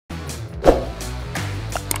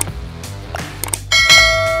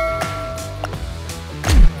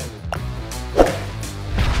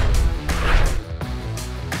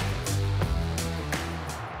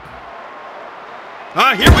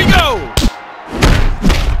Here we go!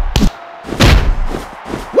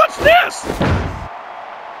 What's this?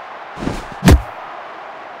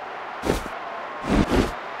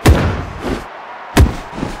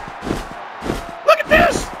 Look at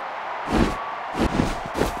this!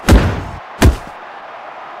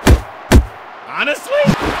 Honestly?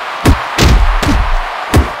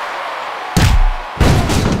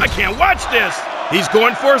 I can't watch this! He's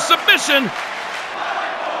going for a submission!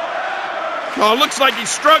 Oh, looks like he's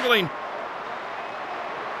struggling.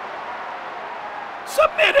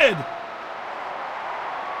 Submitted!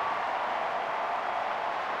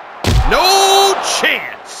 No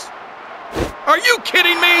chance! Are you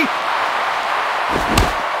kidding me?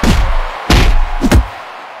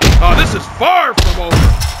 Oh, this is far from over.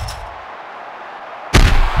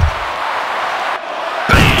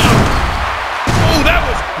 Bam! Oh, that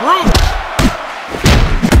was brutal.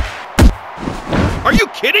 Are you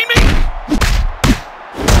kidding me?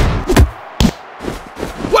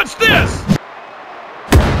 What's this?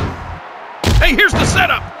 Hey, here's the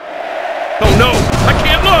setup. Oh no, I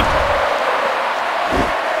can't look.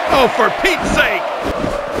 Oh, for Pete's sake.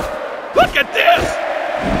 Look at this.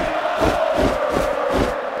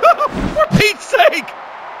 For Pete's sake.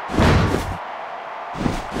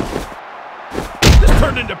 This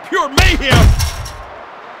turned into pure mayhem.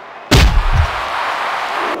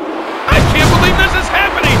 I can't believe this is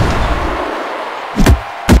happening.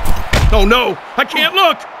 Oh no, I can't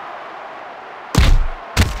look!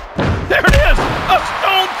 There it is! A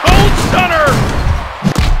stone cold stunner!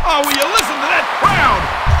 Oh, will you listen to that crowd?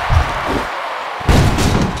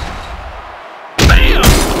 Bam!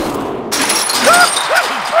 Ah, that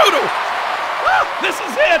was brutal! Ah, this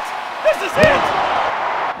is it! This is it!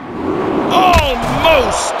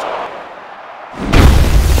 Almost!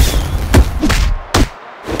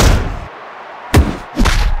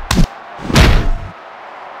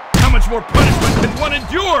 How much more punishment can one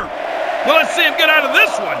endure? Well, let's see him get out of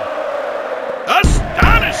this one.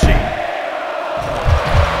 Astonishing!